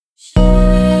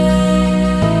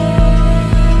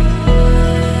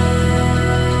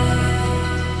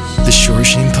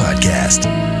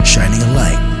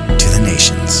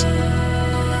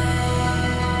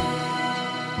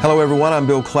Hello everyone, I'm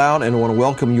Bill Cloud and I want to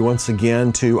welcome you once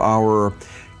again to our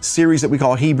series that we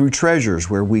call Hebrew Treasures,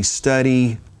 where we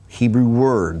study Hebrew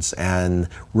words and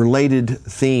related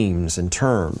themes and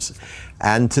terms.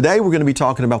 And today we're going to be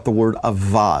talking about the word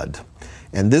avad.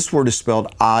 And this word is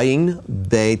spelled Ayin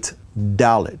Bet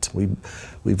Dalet.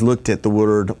 We've looked at the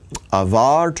word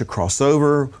avar, to cross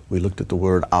over. We looked at the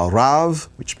word arav,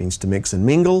 which means to mix and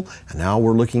mingle. And now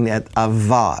we're looking at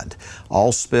avad,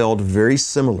 all spelled very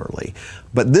similarly.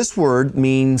 But this word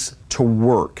means to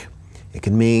work. It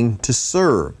can mean to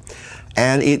serve.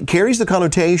 And it carries the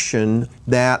connotation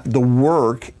that the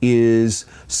work is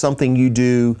something you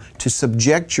do to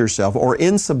subject yourself or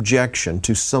in subjection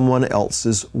to someone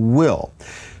else's will.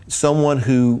 Someone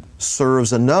who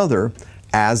serves another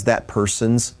as that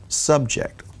person's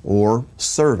subject or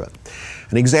servant.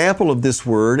 An example of this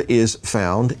word is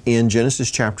found in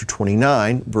Genesis chapter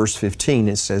 29, verse 15.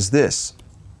 It says this,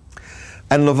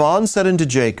 "And Laban said unto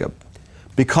Jacob,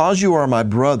 Because you are my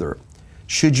brother,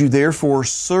 should you therefore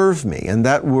serve me?" And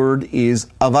that word is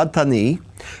avatani.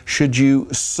 "Should you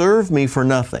serve me for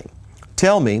nothing?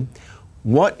 Tell me,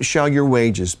 what shall your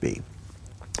wages be?"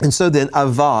 And so then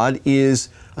avad is,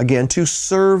 again, to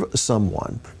serve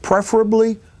someone,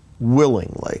 preferably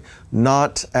willingly,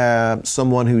 not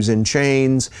someone who's in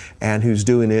chains and who's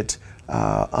doing it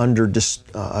under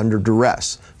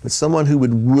duress, but someone who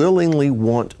would willingly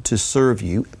want to serve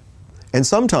you. And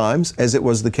sometimes, as it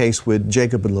was the case with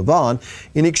Jacob and Laban,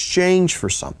 in exchange for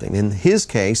something. In his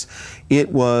case,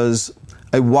 it was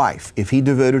a wife. If he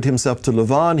devoted himself to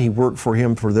Laban, he worked for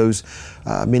him for those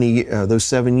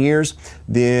 7 years,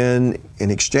 then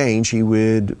in exchange he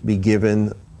would be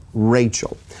given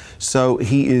Rachel. So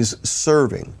he is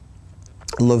serving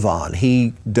Laban.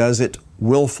 He does it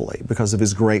willfully because of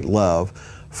his great love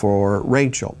for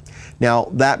Rachel. Now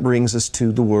that brings us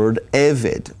to the word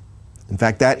eved. In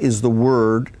fact, that is the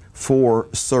word for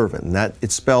servant. And that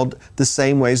it's spelled the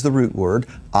same way as the root word,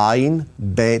 Ayin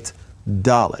Bet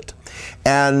Dalet.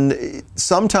 And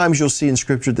sometimes you'll see in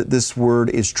Scripture that this word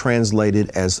is translated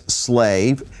as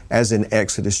slave, as in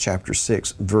Exodus chapter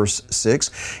 6, verse 6.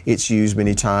 It's used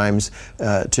many times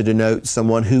to denote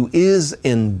someone who is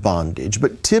in bondage.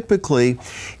 But typically,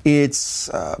 it's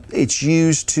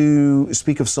used to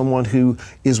speak of someone who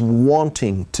is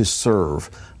wanting to serve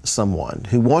someone,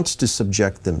 who wants to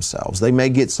subject themselves. They may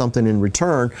get something in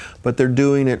return, but they're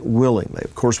doing it willingly.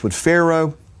 Of course, with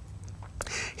Pharaoh,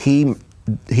 he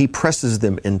presses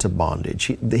them into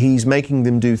bondage. He's making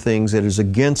them do things that is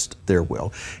against their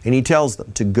will, and he tells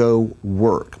them to go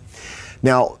work.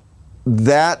 Now,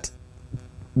 that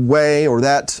way or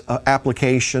that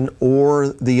application or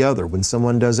the other, when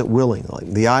someone does it willingly,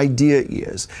 the idea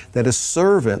is that a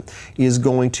servant is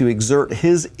going to exert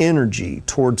his energy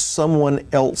towards someone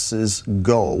else's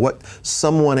goal, what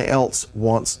someone else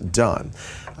wants done.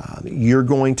 You're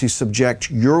going to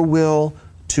subject your will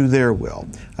to their will.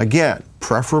 Again,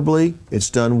 preferably, it's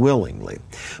done willingly.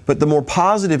 But the more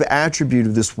positive attribute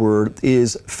of this word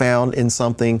is found in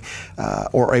something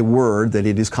or a word that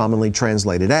it is commonly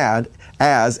translated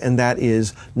as, and that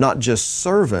is not just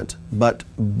servant, but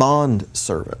bond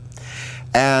servant.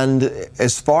 And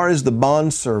as far as the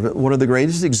bond servant, one of the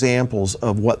greatest examples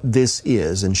of what this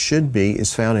is and should be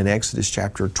is found in Exodus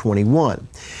chapter 21.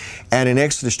 And in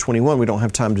Exodus 21, we don't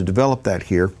have time to develop that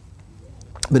here,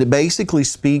 but it basically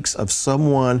speaks of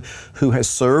someone who has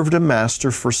served a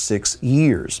master for 6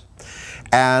 years.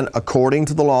 And according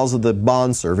to the laws of the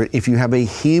bondservant, if you have a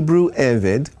Hebrew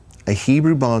eved, a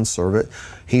Hebrew bondservant,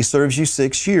 he serves you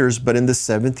 6 years, but in the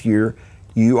 7th year,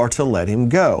 you are to let him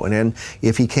go. And then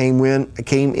if he came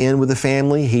in with a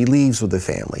family, he leaves with the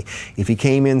family. If he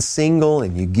came in single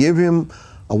and you give him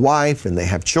a wife and they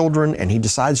have children and he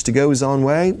decides to go his own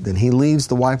way, then he leaves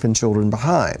the wife and children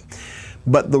behind.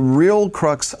 But the real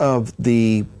crux of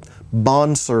the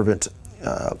bondservant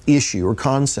issue or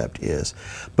concept is,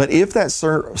 but if that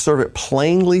servant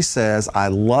plainly says, I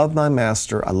love my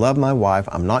master, I love my wife,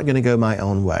 I'm not going to go my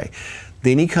own way,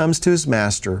 then he comes to his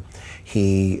master,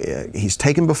 he's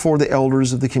taken before the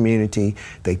elders of the community,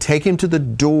 they take him to the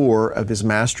door of his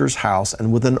master's house,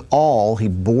 and with an awl he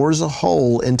bores a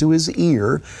hole into his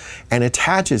ear and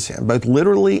attaches him, both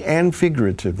literally and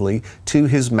figuratively, to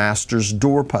his master's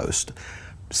doorpost,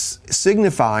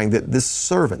 signifying that this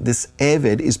servant, this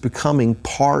eved, is becoming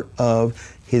part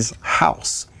of his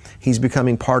house. He's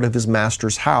becoming part of his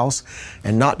master's house,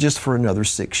 and not just for another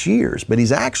 6 years, but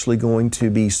he's actually going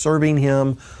to be serving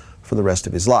him for the rest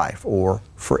of his life or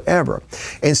forever.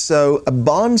 And so a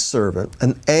bondservant,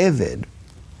 an eved,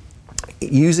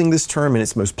 using this term in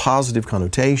its most positive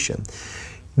connotation,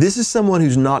 this is someone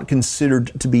who's not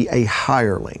considered to be a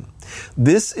hireling.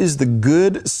 This is the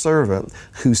good servant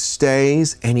who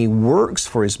stays and he works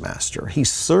for his master. He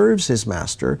serves his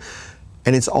master,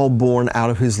 and it's all born out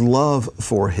of his love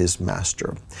for his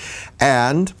master.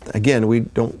 And again, we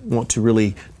don't want to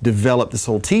really develop this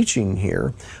whole teaching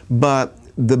here, but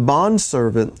the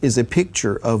bondservant is a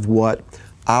picture of what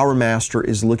our master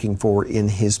is looking for in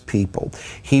his people.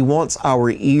 He wants our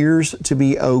ears to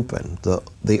be open,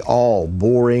 the awl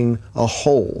boring a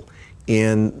hole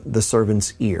in the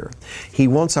servant's ear. He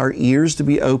wants our ears to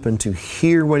be open to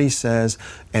hear what he says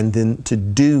and then to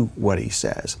do what he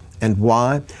says. And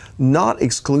why? Not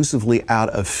exclusively out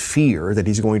of fear that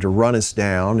he's going to run us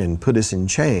down and put us in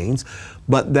chains,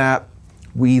 but that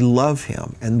we love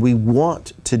him and we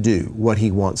want to do what he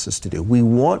wants us to do. We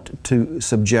want to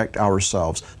subject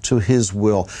ourselves to his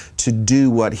will, to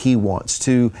do what he wants,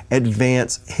 to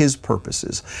advance his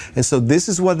purposes. And so this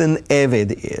is what an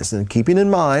eved is. And keeping in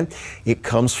mind, it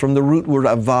comes from the root word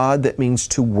avad that means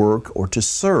to work or to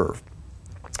serve.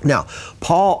 Now,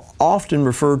 Paul often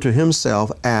referred to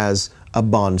himself as a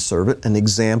bondservant. An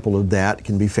example of that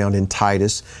can be found in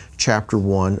Titus chapter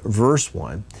 1, verse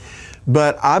 1.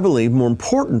 But I believe, more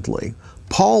importantly,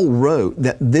 Paul wrote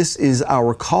that this is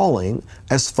our calling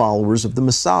as followers of the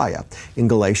Messiah in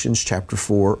Galatians chapter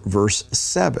 4, verse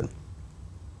 7.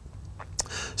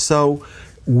 So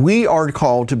we are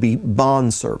called to be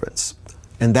bondservants,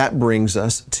 and that brings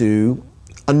us to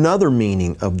another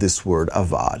meaning of this word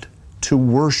avad, to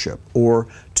worship or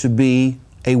to be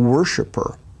a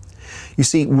worshiper. You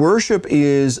see, worship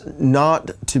is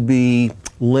not to be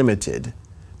limited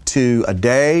to a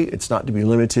day. It's not to be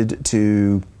limited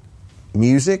to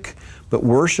music, but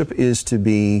worship is to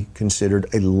be considered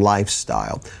a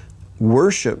lifestyle.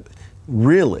 Worship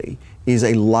really is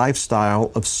a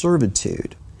lifestyle of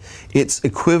servitude. It's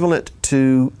equivalent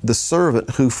to the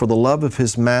servant who, for the love of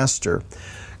his master,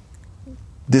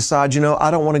 decides,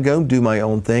 I don't want to go do my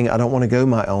own thing. I don't want to go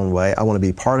my own way. I want to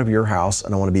be part of your house,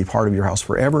 and I want to be part of your house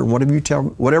forever. And whatever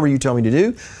you tell me to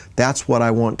do, that's what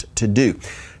I want to do.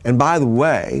 And by the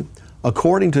way,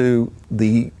 according to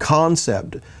the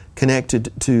concept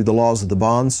connected to the laws of the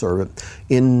bondservant,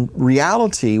 in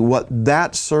reality, what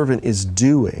that servant is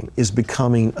doing is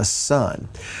becoming a son.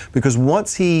 Because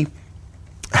once he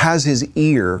has his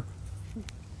ear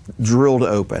drilled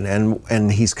open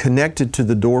and he's connected to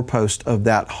the doorpost of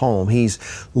that home, he's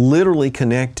literally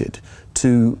connected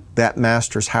to that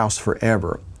master's house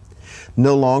forever.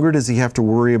 No longer does he have to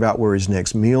worry about where his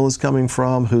next meal is coming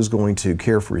from, who's going to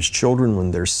care for his children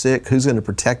when they're sick, who's going to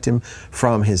protect him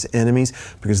from his enemies,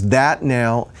 because that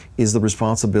now is the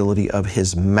responsibility of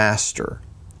his master.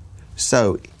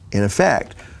 So, in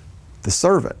effect, the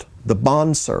servant, the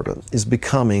bondservant, is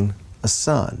becoming a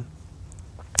son.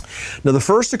 Now, the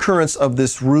first occurrence of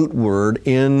this root word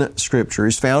in Scripture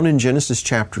is found in Genesis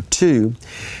chapter 2,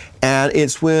 and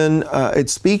it's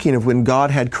speaking of when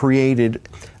God had created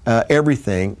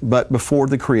everything, but before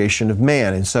the creation of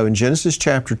man. And so in Genesis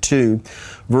chapter 2,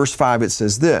 verse 5, it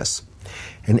says this,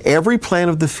 "And every plant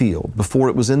of the field before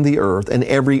it was in the earth, and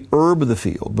every herb of the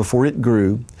field before it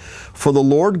grew, for the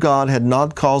Lord God had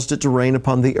not caused it to rain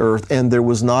upon the earth, and there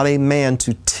was not a man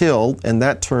to till," and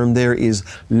that term there is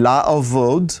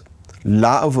la'avod,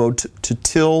 to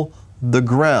till the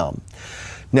ground.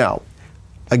 Now,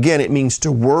 again, it means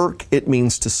to work, it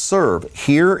means to serve.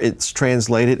 Here it's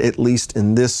translated, at least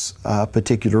in this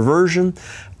particular version,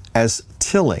 as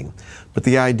tilling. But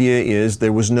the idea is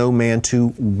there was no man to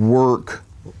work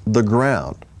the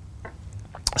ground.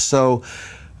 So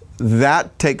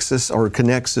that takes us or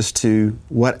connects us to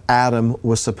what Adam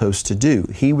was supposed to do.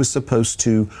 He was supposed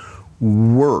to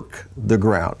work the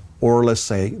ground, or let's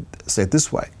say it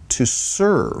this way, to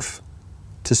serve.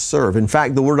 To serve. In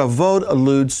fact, the word avod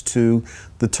alludes to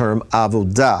the term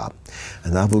avodah.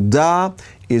 And avodah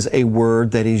is a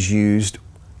word that is used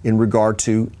in regard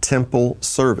to temple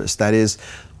service. That is,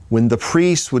 when the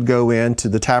priests would go into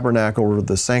the tabernacle or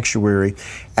the sanctuary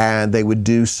and they would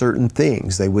do certain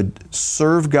things. They would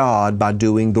serve God by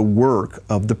doing the work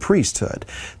of the priesthood.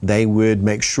 They would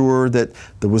make sure that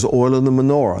there was oil in the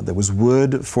menorah, there was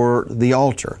wood for the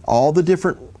altar, all the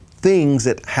different things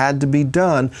that had to be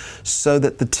done so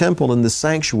that the temple and the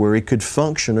sanctuary could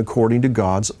function according to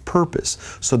God's purpose.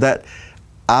 So that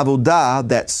avodah,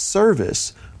 that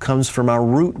service, comes from our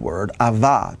root word,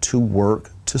 avah, to work,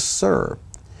 to serve.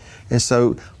 And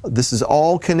so this is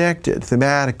all connected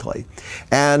thematically.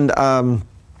 And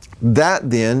that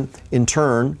then, in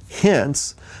turn,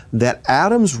 hints that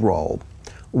Adam's role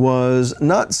was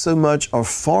not so much a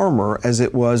farmer as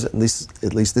it was, at least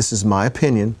this is my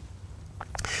opinion,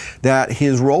 that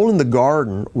his role in the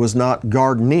garden was not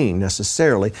gardening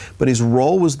necessarily, but his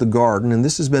role was the garden, and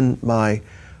this has been my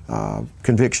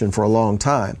conviction for a long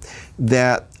time,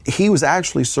 that he was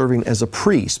actually serving as a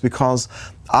priest, because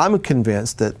I'm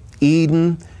convinced that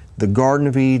Eden, the Garden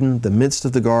of Eden, the midst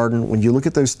of the garden, when you look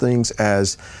at those things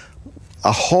as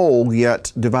a whole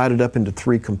yet divided up into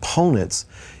three components,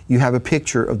 you have a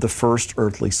picture of the first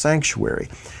earthly sanctuary.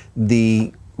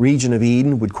 The region of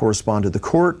Eden would correspond to the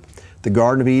court. The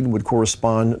Garden of Eden would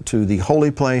correspond to the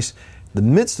holy place. The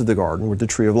midst of the garden, where the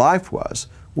tree of life was,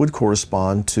 would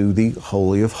correspond to the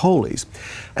Holy of Holies.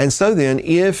 And so then,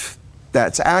 if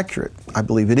that's accurate, I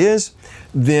believe it is,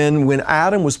 then when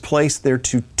Adam was placed there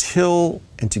to till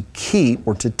and to keep,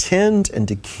 or to tend and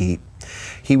to keep,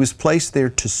 he was placed there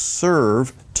to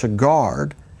serve, to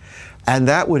guard, and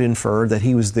that would infer that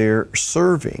he was there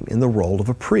serving in the role of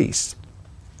a priest.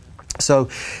 So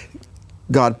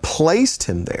God placed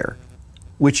him there,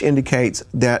 which indicates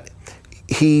that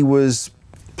he was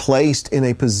placed in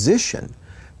a position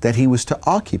that he was to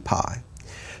occupy.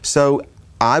 So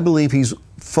I believe he's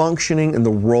functioning in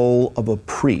the role of a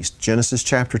priest. Genesis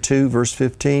chapter 2, verse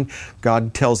 15,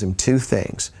 God tells him two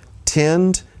things: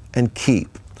 tend and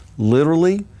keep.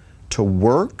 Literally, to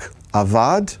work,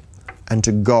 avad, and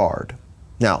to guard.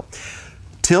 Now,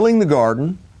 tilling the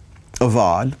garden,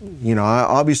 avad,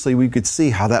 obviously we could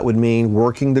see how that would mean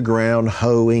working the ground,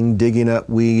 hoeing, digging up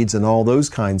weeds, and all those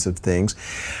kinds of things.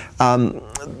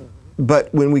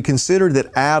 But when we consider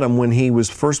that Adam, when he was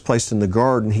first placed in the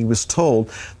garden, he was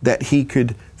told that he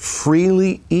could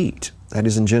freely eat. That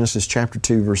is in Genesis chapter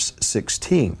 2, verse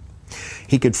 16.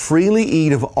 He could freely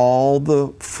eat of all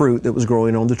the fruit that was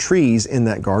growing on the trees in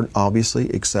that garden, obviously,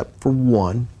 except for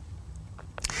one,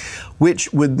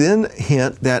 which would then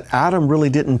hint that Adam really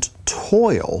didn't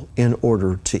toil in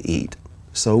order to eat.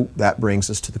 So that brings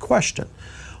us to the question: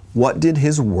 what did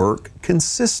his work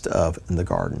consist of in the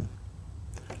garden?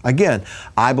 Again,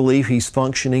 I believe he's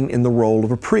functioning in the role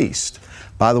of a priest.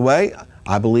 By the way,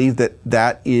 I believe that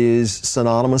that is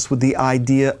synonymous with the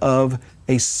idea of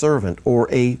a servant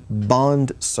or a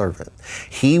bond servant.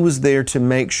 He was there to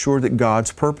make sure that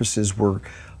God's purposes were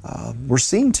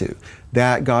seen to,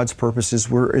 that God's purposes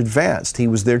were advanced. He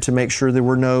was there to make sure there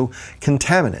were no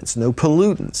contaminants, no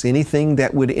pollutants, anything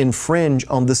that would infringe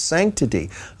on the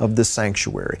sanctity of the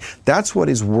sanctuary. That's what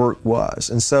his work was.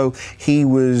 And so he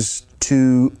was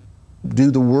to do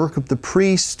the work of the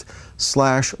priest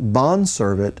 /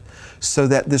 bondservant, so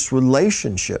that this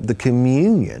relationship, the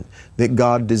communion that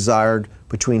God desired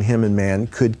between him and man,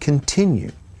 could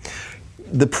continue.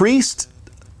 The priest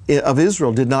of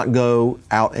Israel did not go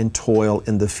out and toil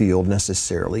in the field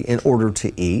necessarily in order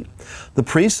to eat. The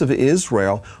priests of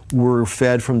Israel were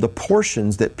fed from the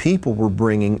portions that people were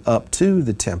bringing up to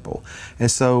the temple.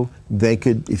 And so they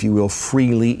could, if you will,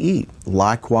 freely eat.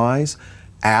 Likewise,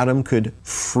 Adam could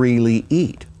freely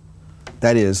eat.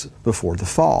 That is, before the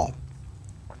fall.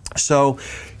 So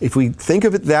if we think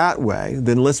of it that way,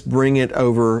 then let's bring it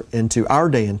over into our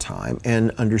day and time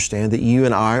and understand that you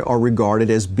and I are regarded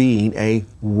as being a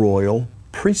royal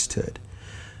priesthood.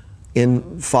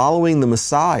 In following the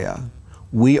Messiah,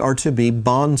 we are to be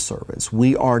bondservants.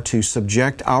 We are to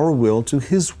subject our will to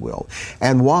His will.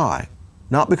 And why?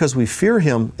 Not because we fear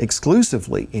Him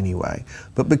exclusively anyway,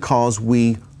 but because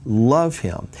we love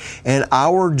Him. And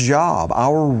our job,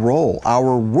 our role,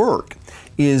 our work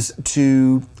is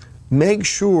to make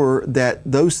sure that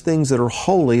those things that are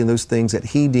holy and those things that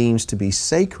He deems to be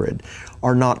sacred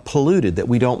are not polluted, that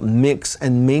we don't mix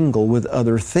and mingle with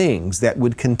other things that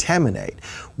would contaminate.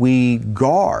 We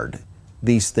guard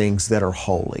these things that are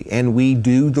holy, and we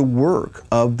do the work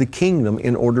of the kingdom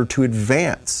in order to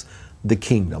advance the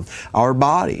kingdom. Our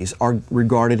bodies are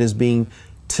regarded as being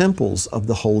temples of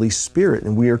the Holy Spirit,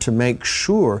 and we are to make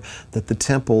sure that the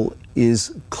temple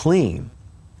is clean.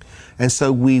 And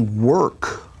so we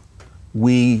work,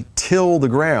 we till the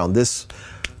ground. This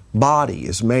body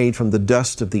is made from the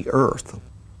dust of the earth.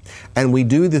 And we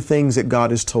do the things that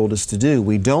God has told us to do.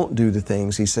 We don't do the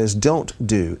things He says don't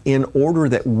do, in order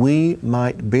that we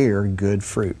might bear good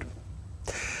fruit.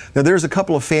 Now, there's a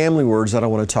couple of family words that I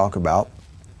want to talk about.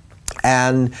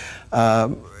 And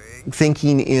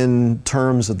thinking in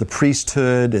terms of the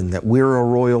priesthood and that we're a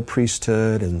royal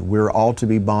priesthood and we're all to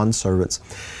be bondservants,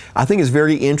 I think it's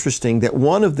very interesting that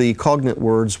one of the cognate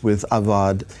words with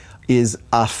avad is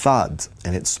afad,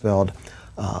 and it's spelled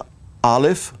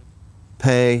Aleph,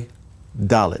 Pei,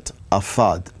 Dalet,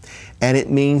 afad. And it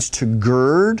means to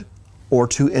gird or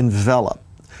to envelop.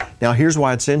 Now here's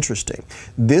why it's interesting.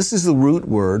 This is the root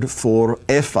word for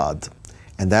ephod,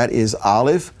 and that is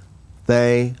Aleph,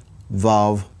 Pei,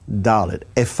 Vav, Dalet,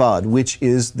 ephod, which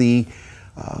is the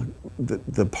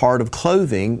the part of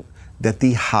clothing that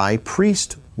the high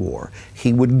priest wore.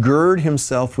 He would gird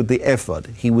himself with the ephod.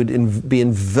 He would be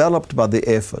enveloped by the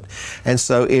ephod. And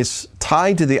so it's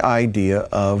tied to the idea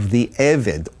of the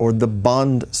eved, or the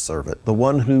bond servant, the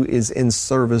one who is in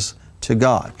service to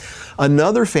God.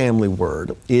 Another family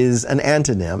word is an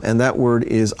antonym, and that word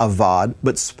is avad,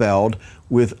 but spelled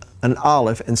with an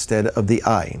aleph instead of the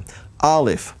ayin.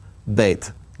 Aleph,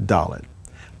 bet, dalet.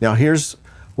 Now here's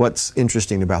what's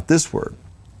interesting about this word.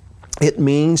 It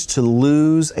means to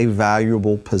lose a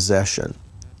valuable possession.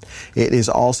 It is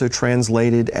also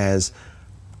translated as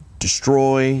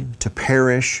destroy, to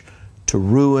perish, to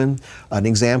ruin. An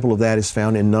example of that is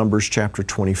found in Numbers chapter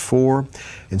 24.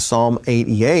 In Psalm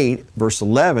 88, verse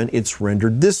 11, it's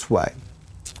rendered this way.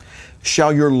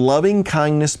 Shall your loving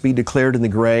kindness be declared in the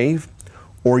grave,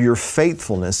 or your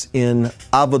faithfulness in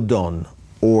Abaddon,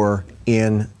 or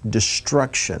in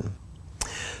destruction?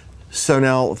 So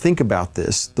now think about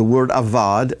this. The word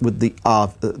avad with the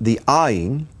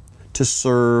ayin, to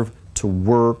serve, to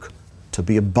work, to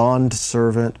be a bond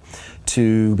servant,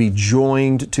 to be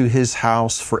joined to His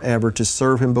house forever, to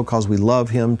serve Him because we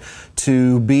love Him,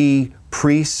 to be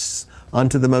priests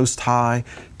unto the Most High,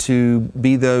 to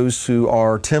be those who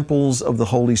are temples of the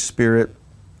Holy Spirit,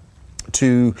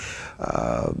 to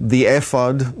the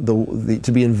ephod,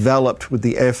 to be enveloped with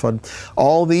the ephod,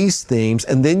 all these themes.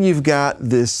 And then you've got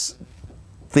this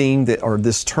theme or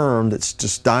this term that's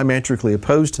just diametrically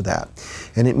opposed to that.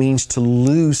 And it means to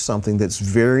lose something that's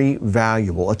very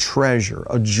valuable, a treasure,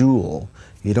 a jewel.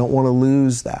 You don't want to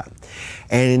lose that.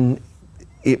 And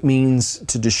it means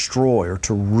to destroy or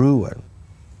to ruin.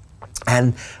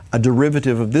 And a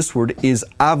derivative of this word is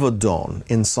Abaddon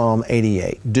in Psalm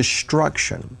 88,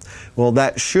 destruction. Well,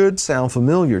 that should sound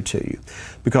familiar to you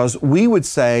because we would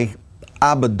say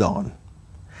Abaddon.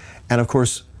 And of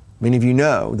course, many of you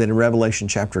know that in Revelation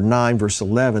chapter 9, verse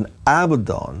 11,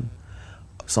 Abaddon,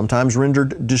 sometimes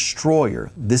rendered destroyer,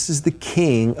 this is the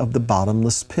king of the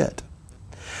bottomless pit.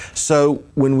 So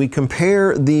when we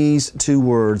compare these two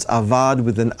words, avad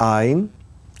with an ayin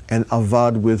and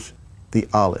avad with the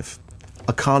aleph,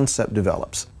 a concept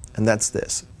develops, and that's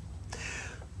this.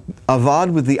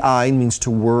 Avad with the ayin means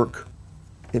to work,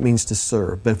 it means to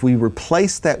serve. But if we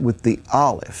replace that with the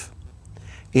aleph,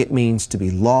 it means to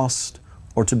be lost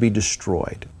or to be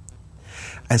destroyed.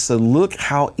 And so look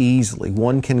how easily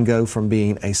one can go from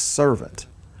being a servant,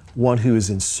 one who is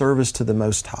in service to the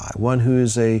Most High, one who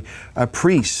is a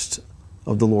priest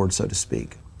of the Lord, so to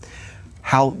speak,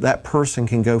 how that person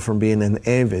can go from being an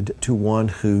eved to one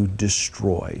who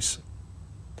destroys.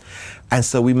 And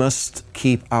so we must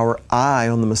keep our eye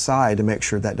on the Messiah to make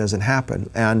sure that doesn't happen.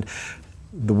 And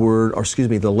the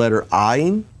letter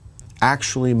ayin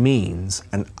actually means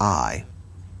an eye.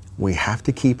 We have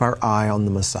to keep our eye on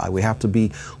the Messiah. We have to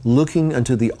be looking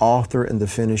unto the author and the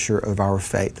finisher of our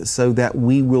faith so that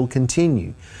we will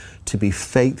continue to be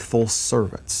faithful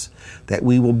servants, that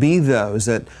we will be those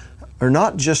that are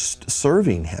not just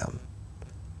serving Him,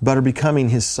 but are becoming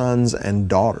His sons and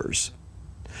daughters,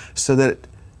 so that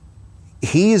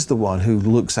He is the one who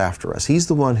looks after us. He's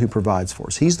the one who provides for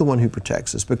us. He's the one who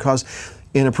protects us, because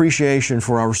in appreciation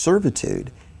for our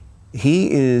servitude,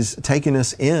 He is taking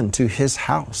us into His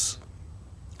house.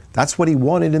 That's what He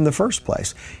wanted in the first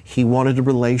place. He wanted a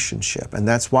relationship, and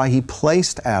that's why He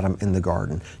placed Adam in the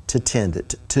garden to tend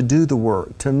it, to do the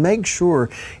work, to make sure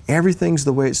everything's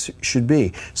the way it should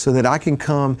be, so that I can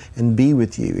come and be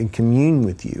with you and commune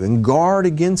with you and guard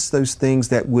against those things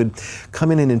that would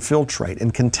come in and infiltrate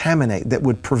and contaminate, that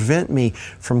would prevent me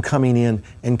from coming in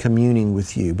and communing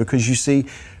with you. Because you see,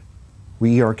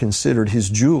 we are considered His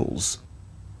jewels,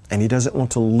 and He doesn't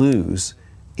want to lose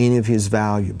any of His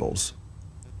valuables.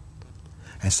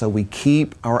 And so we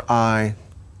keep our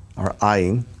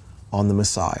eyeing on the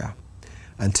Messiah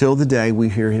until the day we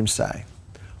hear Him say,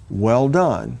 "Well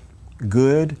done,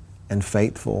 good and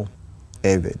faithful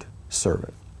eved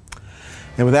servant."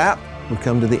 And with that, we've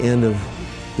come to the end of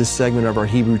this segment of our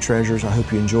Hebrew Treasures. I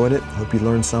hope you enjoyed it. I hope you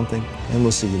learned something, and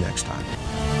we'll see you next time.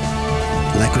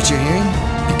 Like what you're hearing?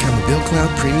 Become a Bill Cloud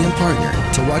Premium Partner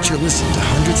to watch or listen to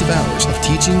hundreds of hours of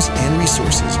teachings and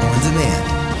resources on demand.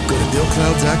 Go to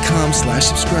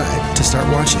BillCloud.com/subscribe to start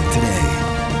watching today.